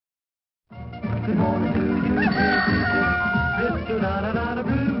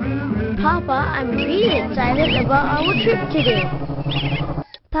Papa, I'm really excited about our trip today.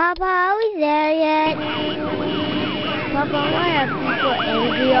 Papa, are we there yet? Papa, why are people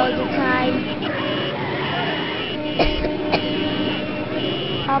angry all the time?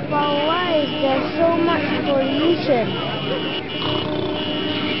 Papa, why is there so much pollution?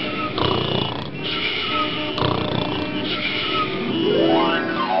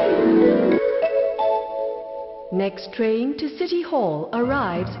 Next train to City Hall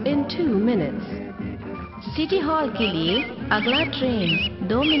arrives in 2 minutes. City hall के लिए अगला train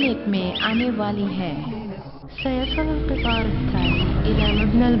 2 minute में आने वाली है. سيصل القطار التالي إلى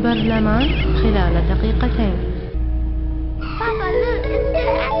مبنى البرلمان خلال دقيقتين. Papa, look, it's the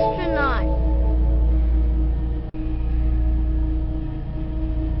astronaut.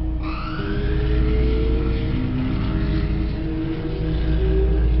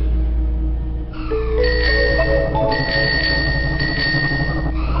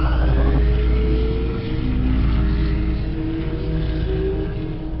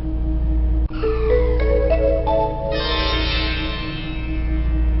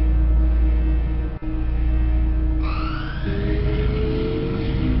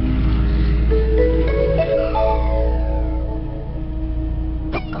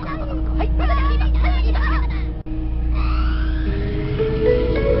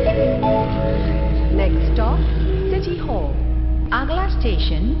 أغلى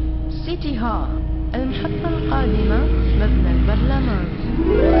ستيشن سيتي هول. المحطة القادمة مبنى البرلمان.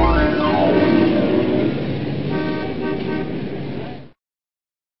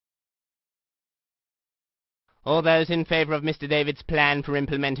 All those in favour of Mr. David's plan for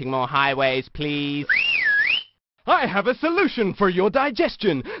implementing more highways, please. I have a solution for your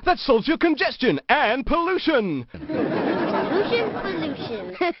digestion that solves your congestion and pollution.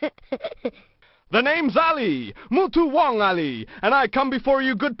 Pollution. The name's Ali, Mutu Wong Ali, and I come before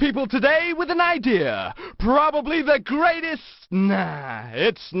you good people today with an idea. Probably the greatest... Nah,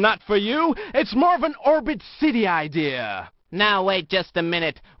 it's not for you. It's more of an orbit city idea. Now wait just a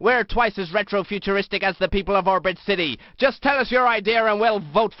minute. We're twice as retro-futuristic as the people of Orbit City. Just tell us your idea and we'll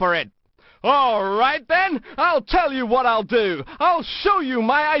vote for it. All right then, I'll tell you what I'll do. I'll show you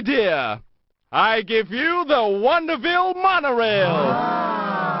my idea. I give you the Wonderville Monorail.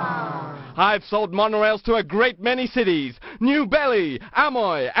 I've sold monorails to a great many cities. New Delhi,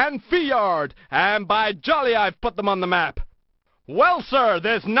 Amoy, and Fiyard. And by jolly, I've put them on the map. Well, sir,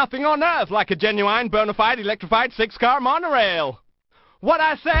 there's nothing on earth like a genuine, bona fide, electrified 6-car monorail. What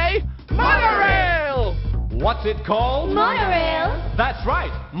I say? Monorail! What's it called? Monorail. That's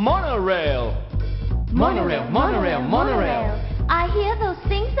right, monorail. Monorail, monorail, monorail. I hear those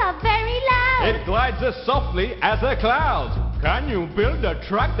things are very loud. It glides as softly as a cloud. Can you build a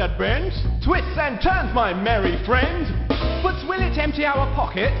track that bends? Twists and turns, my merry friend. But will it empty our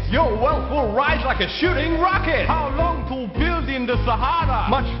pockets? Your wealth will rise like a shooting rocket. How long to build in the Sahara?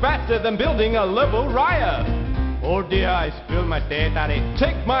 Much faster than building a level riot. Oh dear, I spilled my tetare.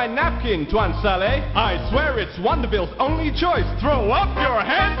 Take my napkin, Tuan Saleh. I swear it's Wonderville's only choice. Throw up your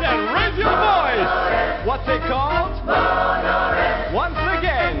hands and raise your voice. What's it called? Monorail. Once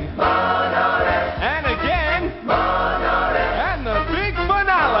again. Monorail. And again. Monorail. And the big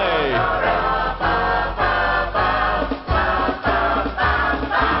finale.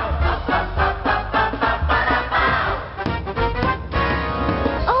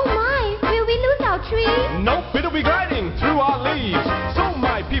 Oh my, will we lose our tree? Nope, it'll be gliding through our leaves. So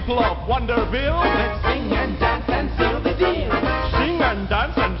my people of Wonderville, let's sing and dance and seal the deal. Sing and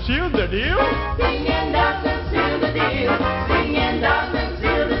dance and seal the deal. Sing and dance and seal the deal. Sing and dance and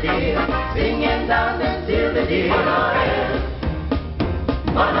seal the deal. Sing and dance and seal the deal. Monorail.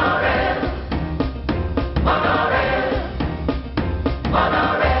 Monorail. Monorail.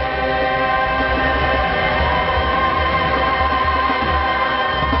 Monorail.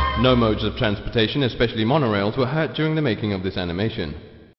 No modes of transportation, especially monorails, were hurt during the making of this animation.